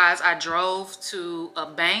Popeyes, I drove to a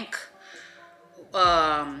bank.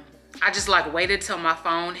 I just like waited till my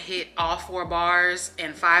phone hit all 4 bars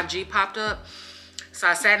and 5G popped up. So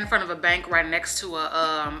I sat in front of a bank right next to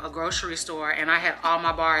a grocery store, and I had all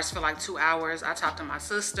my bars for like 2 hours. I talked to my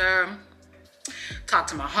sister, talked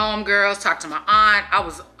to my homegirls, talked to my aunt. I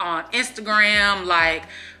was on Instagram, like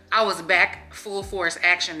I was back full force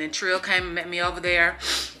action. Then Trill came and met me over there.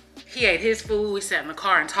 He ate his food. We sat in the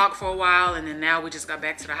car and talked for a while, and then now we just got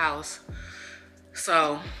back to the house.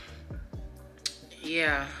 So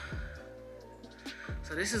yeah.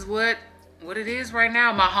 So this is what it is right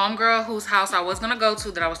now. My homegirl, whose house I was gonna go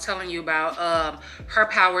to, that I was telling you about, her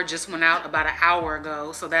power just went out about an hour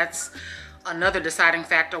ago. So that's another deciding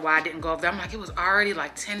factor why I didn't go over there. I'm like, it was already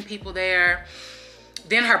like 10 people there.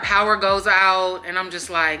 Then her power goes out, and I'm just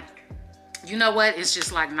like, you know what? It's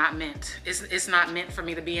just like not meant. It's not meant for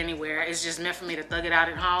me to be anywhere. It's just meant for me to thug it out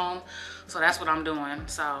at home. So that's what I'm doing.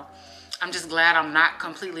 So I'm just glad I'm not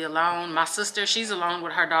completely alone. My sister, she's alone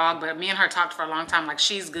with her dog, but me and her talked for a long time. Like,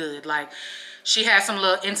 she's good. Like, she had some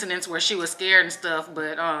little incidents where she was scared and stuff,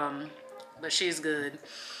 but she's good.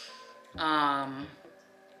 So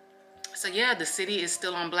yeah, the city is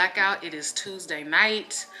still on blackout. It is Tuesday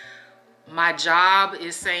night. My job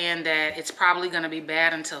is saying that it's probably gonna be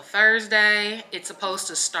bad until Thursday. It's supposed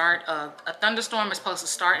to start, a thunderstorm is supposed to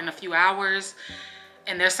start in a few hours,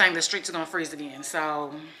 and they're saying the streets are gonna freeze again.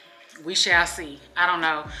 So we shall see. I don't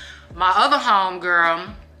know. My other home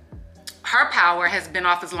girl, her power has been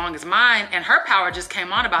off as long as mine, and her power just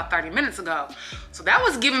came on about 30 minutes ago. So that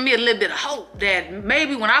was giving me a little bit of hope that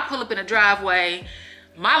maybe when I pull up in a driveway,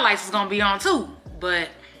 my lights is gonna be on too. But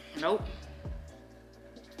nope.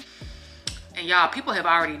 And y'all, people have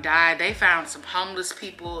already died. They found some homeless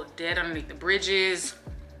people dead underneath the bridges.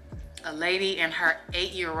 A lady and her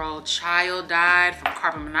 8-year-old child died from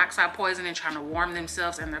carbon monoxide poisoning trying to warm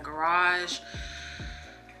themselves in their garage.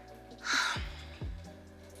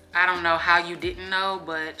 I don't know how you didn't know,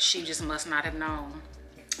 but she just must not have known.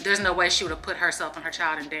 There's no way she would have put herself and her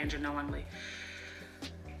child in danger knowingly.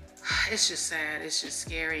 It's just sad. It's just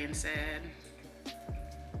scary and sad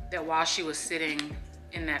that while she was sitting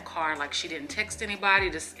in that car, like, she didn't text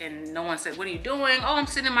anybody, and no one said, what are you doing? Oh, I'm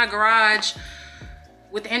sitting in my garage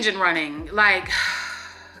with the engine running. Like,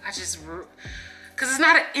 I just, because it's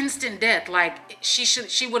not an instant death. Like,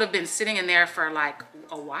 she would have been sitting in there for like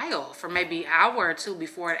a while, for maybe an hour or two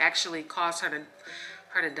before it actually caused her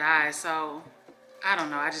to die. So I don't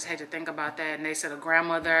know. I just hate to think about that. And they said a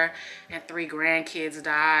grandmother and 3 grandkids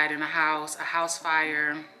died in a house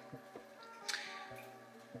fire.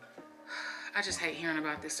 I just hate hearing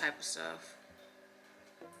about this type of stuff.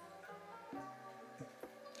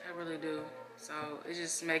 I really do. So it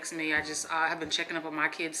just makes me, I've been checking up on my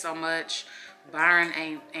kids so much. Byron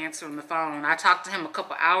ain't answering the phone. I talked to him a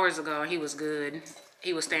couple hours ago, and he was good.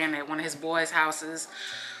 He was staying at one of his boys' houses.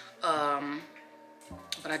 But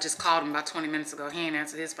I just called him about 20 minutes ago. He ain't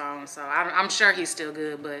answered his phone. So I'm sure he's still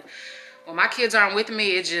good. But when my kids aren't with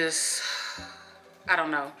me, it just, I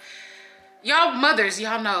don't know. Y'all mothers,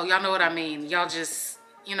 y'all know what I mean. Y'all just,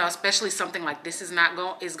 you know, especially something like this is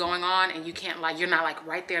going on, and you can't, like, you're not like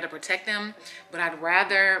right there to protect them. But I'd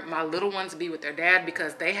rather my little ones be with their dad,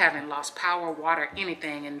 because they haven't lost power, water,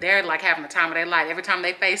 anything, and they're like having the time of their life. Every time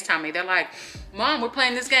they FaceTime me, they're like, Mom, we're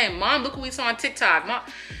playing this game. Mom, look what we saw on TikTok. Mom,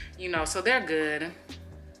 you know, so they're good.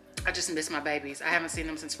 I just miss my babies. I haven't seen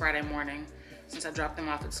them since Friday morning, since I dropped them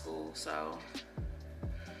off at school. So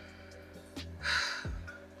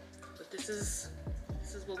this is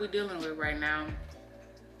what we're dealing with right now.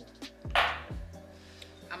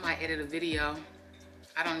 I'm might edit a video.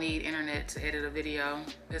 I don't need internet to edit a video.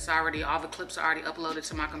 It's already, all the clips are already uploaded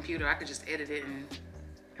to my computer. I could just edit it and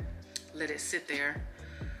let it sit there.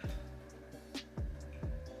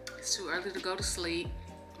 It's too early to go to sleep.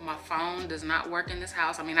 My phone does not work in this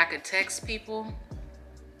house. I mean, I could text people,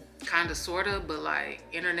 kinda, sorta, but like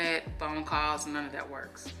internet, phone calls, none of that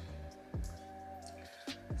works.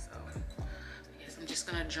 So, yes, I'm just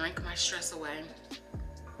gonna drink my stress away.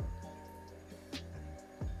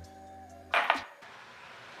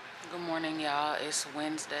 Good morning, y'all. It's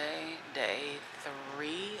Wednesday, day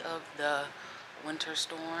 3 of the winter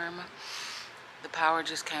storm. The power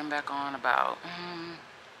just came back on about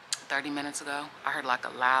 30 minutes ago. I heard like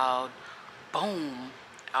a loud boom.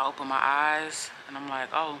 I opened my eyes and I'm like,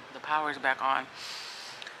 oh, the power's back on.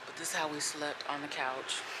 But this is how we slept on the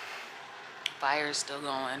couch. Fire is still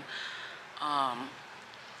going.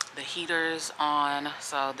 The heater's on,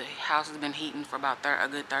 so the house has been heating for about a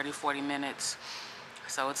good 30-40 minutes.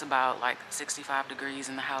 So it's about like 65 degrees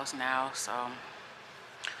in the house now. So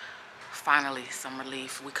finally some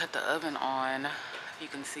relief. We cut the oven on, you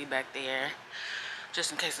can see back there,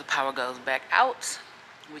 just in case the power goes back out.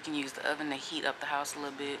 We can use the oven to heat up the house a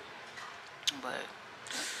little bit. But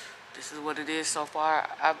this is what it is so far.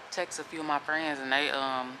 I've texted a few of my friends and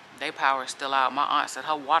they power is still out. My aunt said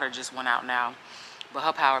her water just went out now, but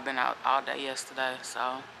her power been out all day yesterday.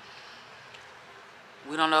 So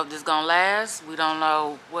we don't know if this is gonna last. We don't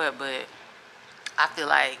know what, but I feel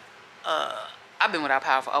like I've been without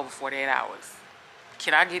power for over 48 hours.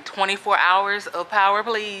 Can I get 24 hours of power,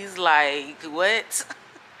 please? Like, what?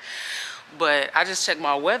 But I just checked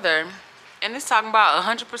my weather and it's talking about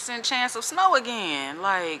 100% chance of snow again.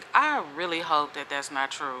 Like, I really hope that that's not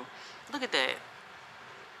true. Look at that.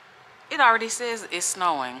 It already says it's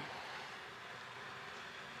snowing.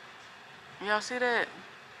 Y'all see that?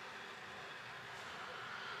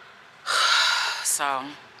 So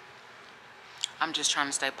I'm just trying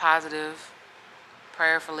to stay positive,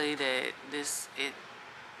 prayerfully that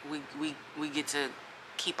we get to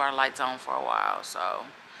keep our lights on for a while. So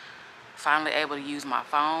finally able to use my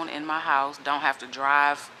phone in my house. Don't have to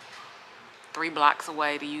drive 3 blocks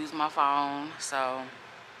away to use my phone. So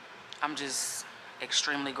I'm just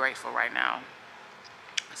extremely grateful right now.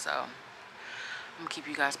 So I'm gonna keep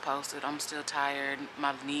you guys posted. I'm still tired.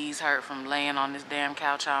 My knees hurt from laying on this damn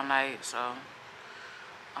couch all night. So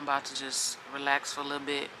I'm about to just relax for a little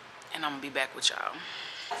bit and I'm gonna be back with y'all.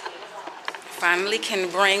 Finally can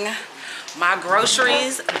bring my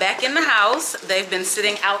groceries back in the house. They've been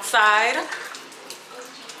sitting outside.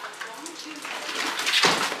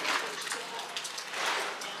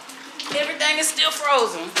 Everything is still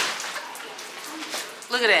frozen.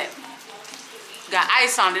 Look at that. Got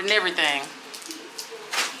ice on it and everything.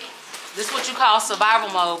 This is what you call survival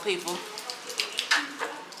mode, people.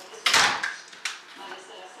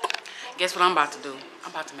 Guess what I'm about to do?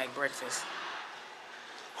 I'm about to make breakfast.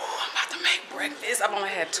 I'm about to make breakfast. I've only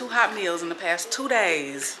had 2 hot meals in the past 2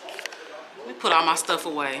 days. Let me put all my stuff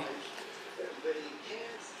away.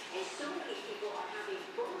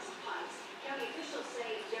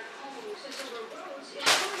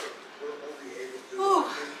 Whew.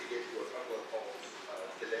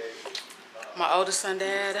 My oldest son,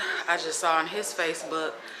 Dad, I just saw on his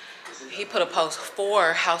Facebook, he put a post,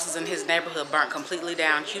 4 houses in his neighborhood burnt completely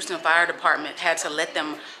down. Houston Fire Department had to let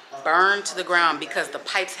them burn to the ground because the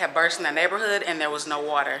pipes had burst in the neighborhood and there was no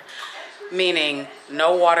water. Meaning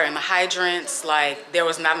no water in the hydrants, like there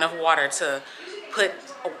was not enough water to put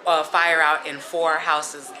a fire out in 4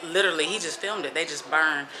 houses. Literally, he just filmed it. They just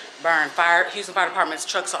burned. Houston Fire Department's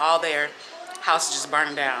trucks are all there. House just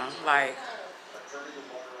burning down. Like,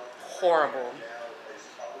 horrible.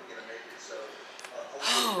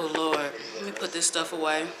 Oh Lord, let me put this stuff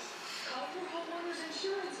away.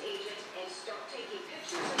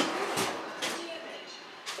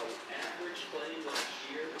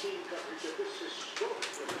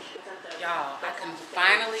 Y'all, I can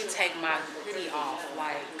finally take my hoodie off.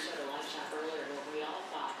 Like,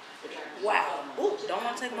 wow. Ooh, don't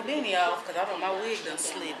want to take my beanie off because I know my wig done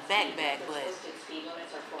slid back, but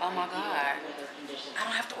oh my God, I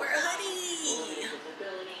don't have to wear a hoodie.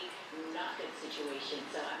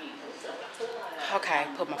 Okay,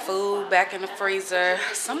 put my food back in the freezer.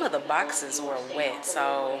 Some of the boxes were wet,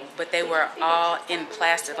 but they were all in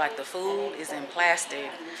plastic. Like the food is in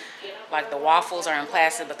plastic. Like the waffles are in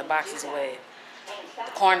plastic, but the box is wet.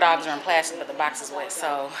 The corn dogs are in plastic, but the box is wet.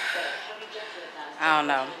 So, I don't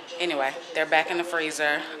know. Anyway, they're back in the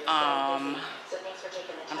freezer. I'm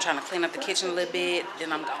trying to clean up the kitchen a little bit.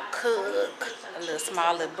 Then I'm gonna cook a little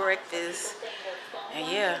small little breakfast. And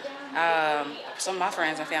yeah, Some of my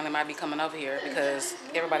friends and family might be coming over here because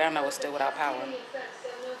everybody I know is still without power.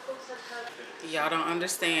 Y'all don't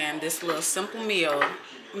understand. This little simple meal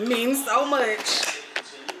means so much.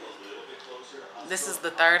 This is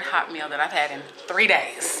the third hot meal that I've had in 3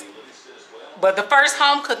 days. But the first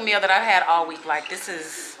home cooked meal that I've had all week. Like, this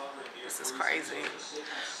is crazy.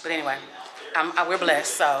 But anyway, we're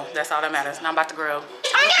blessed, so that's all that matters. Now I'm about to grill.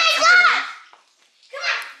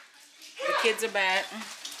 The kids are back.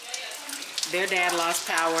 Their dad lost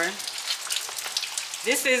power.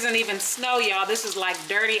 This isn't even snow, y'all. This is like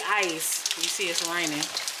dirty ice. You see it's raining.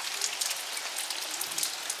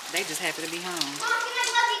 They just happy to be home.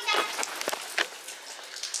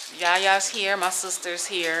 Yaya's here. My sister's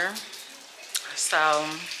here. So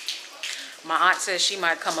my aunt says she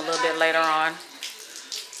might come a little bit later on.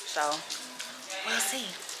 So we'll see.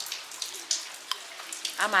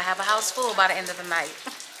 I might have a house full by the end of the night.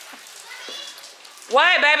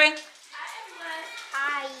 What, baby?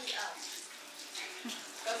 Hi.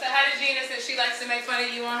 So say hi to Gina since she likes to make fun of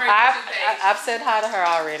you on her I've YouTube page. I've said hi to her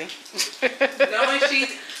already. Knowing she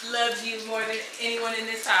loves you more than anyone in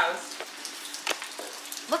this house.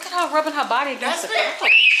 Look at her rubbing her body against the She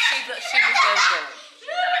just does that.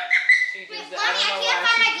 She does that. I don't know why.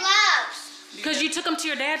 My gloves. Because you took them to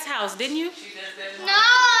your dad's house, didn't you? She does that. No.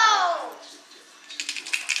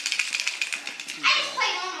 I just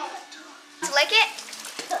play normal. Lick it.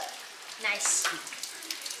 Nice.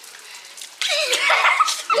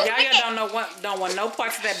 Yaya don't want no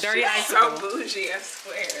parts of that dirty ice. So bougie, I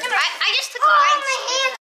swear. I just took a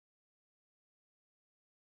bite.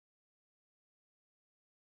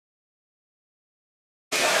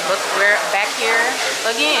 Look, we're back here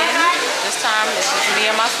again. This time it's just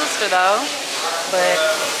me and my sister though. But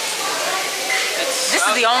this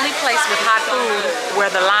is the only place with hot food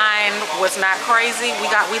where the line was not crazy.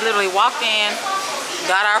 We literally walked in,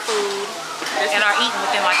 got our food, and are eating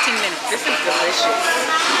within like 10 minutes. This is delicious.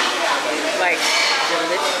 Like,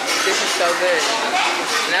 this is so good.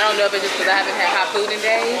 And I don't know if it's just because I haven't had hot food in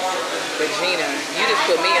days, but Gina, you just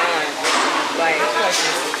put me on. Like,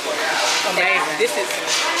 Amazing. This is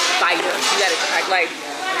fire. You gotta try, like,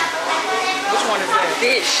 which one is that?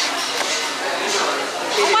 Fish.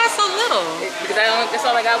 Why so little? Because that's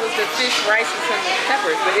all I got was the fish, rice, and some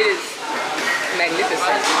peppers, but it is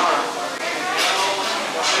magnificent.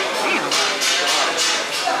 Damn.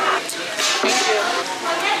 Thank you.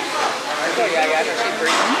 Oh yeah, I know she's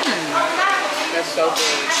free. That's so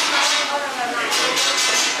good.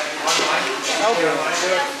 So good.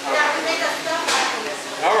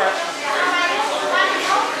 All right.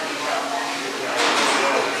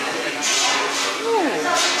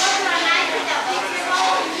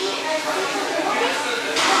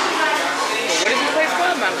 What is this place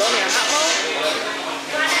called? Mongolia Hot Roll?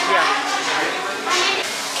 Yeah.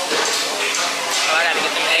 Oh, I gotta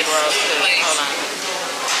get them egg rolls too. Hold on.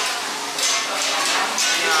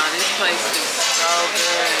 Nah, this place is so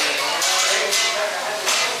good.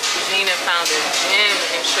 Gina found a gym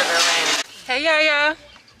in Sugar Land. Hey Yaya.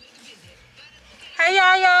 Hey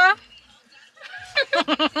Yaya.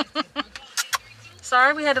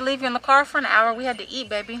 Sorry we had to leave you in the car for an hour. We had to eat,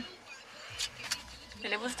 baby.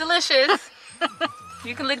 And it was delicious.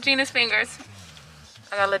 You can lick Gina's fingers.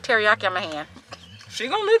 I got a little teriyaki on my hand. She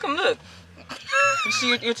gonna lick them, look.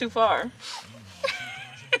 You're too far.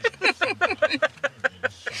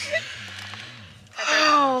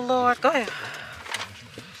 Oh Lord, go ahead.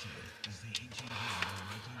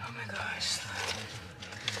 Oh my gosh.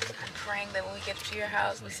 I'm praying that when we get to your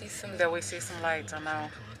house, we see some lights, I know.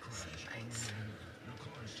 lights.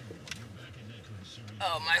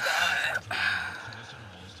 Oh my God.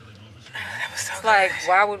 That was so It's good. like,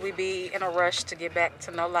 why would we be in a rush to get back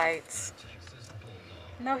to no lights?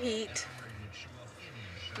 No heat.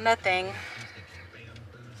 Nothing.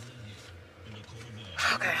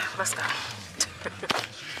 Okay, let's go.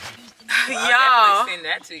 Y'all. Y'all. Send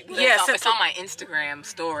that to you. Yes, It's on my Instagram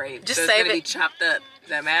story. Just so save it's gonna it. be chopped up. Does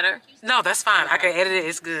that matter? No, that's fine. I can edit it.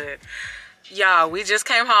 It's good. Y'all, we just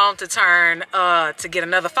came home to to get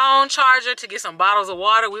another phone charger, to get some bottles of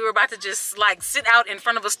water. We were about to just like sit out in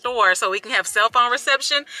front of a store so we can have cell phone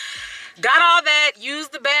reception. Got all that,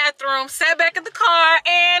 used the bathroom, sat back in the car,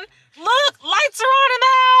 and look, lights are on in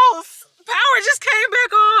the house. Power just came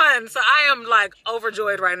back on. So I am like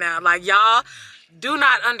overjoyed right now. Like, y'all do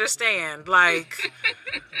not understand. Like,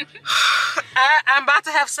 I'm about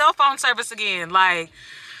to have cell phone service again. Like,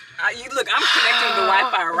 Look, I'm connecting to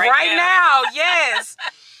Wi-Fi right now. Yes.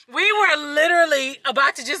 We were literally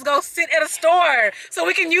about to just go sit at a store so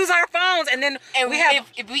we can use our phones, and then And we have.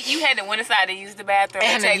 if you had to went aside to use the bathroom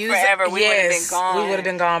and to take use forever, we would have been yes, gone. we would have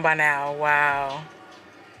been gone by now. Wow.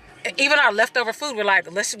 even our leftover food, we're like,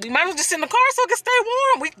 we might as well just sit in the car so it can stay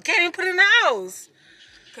warm. We can't even put it in the house.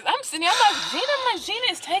 Cause I'm sitting here, I'm like, Gina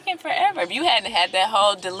is taking forever. If you hadn't had that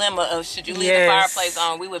whole dilemma of should you leave the fireplace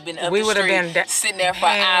on, we would have been up the street sitting there for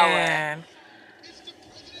an hour.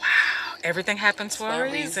 Wow, everything happens for a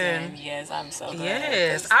reason. Yes, I'm so glad.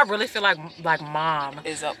 Yes, I really feel like Mom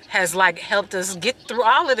has like helped us get through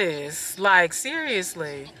all of this. Like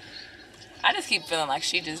seriously, I just keep feeling like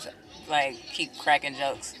she just like keep cracking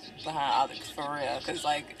jokes behind all this for real. Cause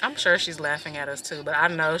like I'm sure she's laughing at us too, but I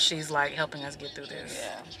know she's like helping us get through this.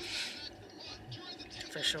 Yeah,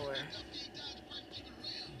 for sure.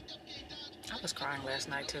 I was crying last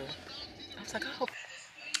night too. I was like, oh.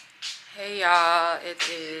 Hey y'all, it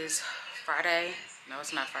is Friday. No,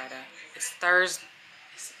 it's not Friday. It's Thursday.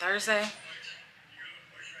 Is it Thursday?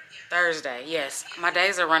 Thursday, yes. My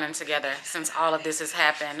days are running together since all of this has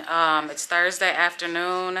happened. It's Thursday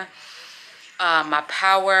afternoon. My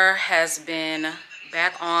power has been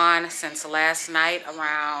back on since last night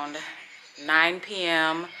around 9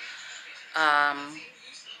 p.m.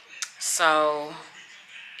 So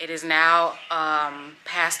it is now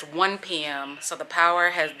past 1 p.m. So the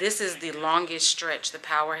power this is the longest stretch the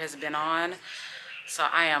power has been on. So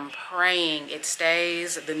I am praying it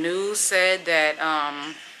stays. The news said that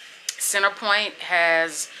CenterPoint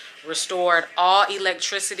has restored all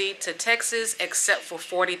electricity to Texas except for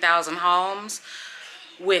 40,000 homes,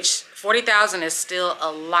 which 40,000 is still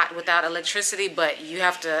a lot without electricity, but you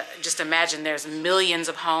have to just imagine there's millions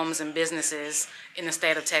of homes and businesses in the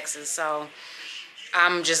state of Texas. So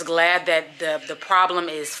I'm just glad that the problem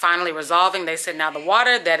is finally resolving. They said now the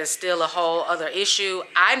water, that is still a whole other issue.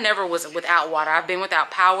 I never was without water. I've been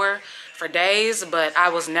without power for days, but I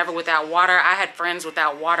was never without water. I had friends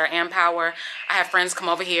without water and power. I had friends come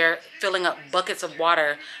over here filling up buckets of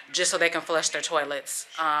water just so they can flush their toilets.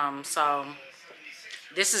 So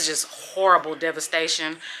this is just horrible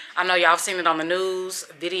devastation. I know y'all have seen it on the news,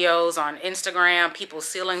 videos on Instagram, people's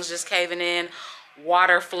ceilings just caving in,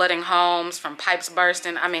 water flooding homes from pipes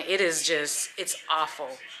bursting. I mean, it is just, it's awful.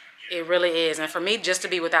 It really is. And for me just to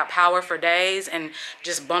be without power for days and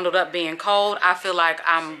just bundled up being cold, I feel like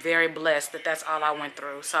I'm very blessed that that's all I went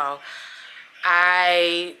through. So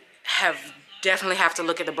I definitely have to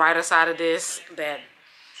look at the brighter side of this, that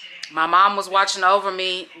my mom was watching over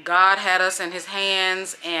me. God had us in his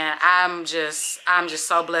hands, and I'm just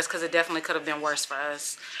so blessed because it definitely could have been worse for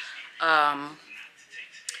us.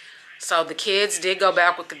 So the kids did go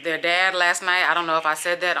back with their dad last night. I don't know if I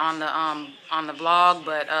said that on the vlog,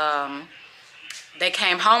 but they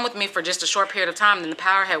came home with me for just a short period of time. Then the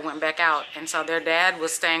power had went back out, and so their dad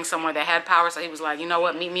was staying somewhere that had power. So he was like, you know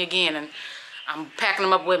what, meet me again, and I'm packing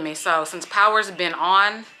them up with me. So since power's been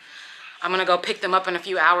on, I'm gonna go pick them up in a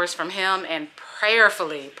few hours from him, and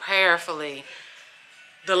prayerfully,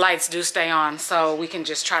 the lights do stay on so we can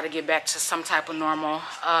just try to get back to some type of normal.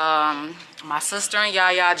 My sister and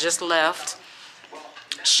Yaya just left.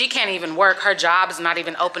 She can't even work. Her job is not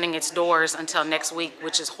even opening its doors until next week,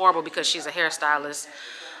 which is horrible because she's a hairstylist.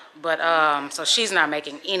 But so she's not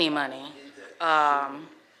making any money.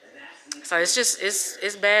 So it's just,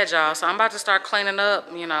 it's bad, y'all. So I'm about to start cleaning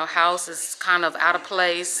up. You know, house is kind of out of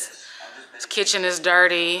place. Kitchen is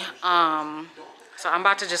dirty. So I'm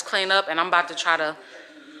about to just clean up, and I'm about to try to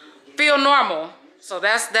feel normal. So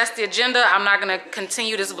that's the agenda. I'm not gonna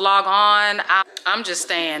continue this vlog on. I'm just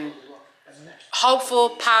staying hopeful,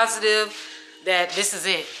 positive that this is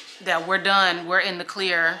it, that we're done, we're in the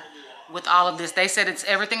clear with all of this. They said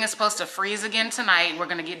everything is supposed to freeze again tonight. We're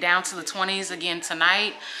gonna get down to the 20s again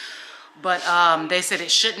tonight, but they said it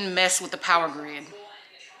shouldn't mess with the power grid.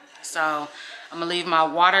 So I'm gonna leave my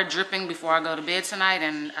water dripping before I go to bed tonight,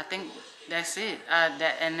 and I think that's it.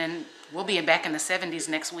 And then we'll be back in the 70s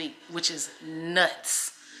next week, which is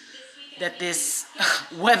nuts that this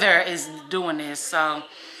weather is doing this. So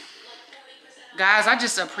guys, I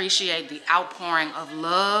just appreciate the outpouring of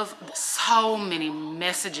love. So many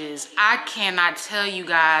messages. I cannot tell you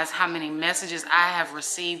guys how many messages I have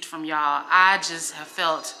received from y'all. I just have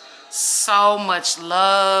felt so much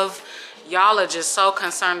love. Y'all are just so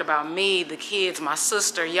concerned about me, the kids, my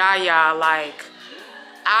sister, Yaya. Like,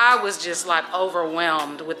 I was just like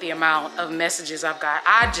overwhelmed with the amount of messages I've got.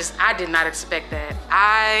 I did not expect that.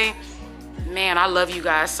 Man, I love you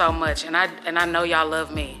guys so much, and I know y'all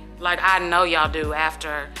love me. Like, I know y'all do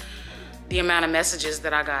after the amount of messages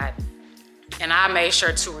that I got. And I made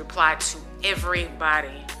sure to reply to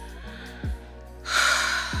everybody.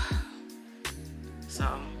 So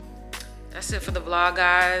that's it for the vlog,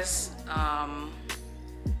 guys.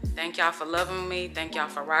 Thank y'all for loving me. Thank y'all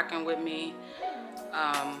for rocking with me.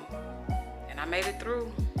 And I made it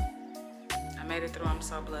through. made it through. I'm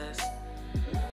so blessed.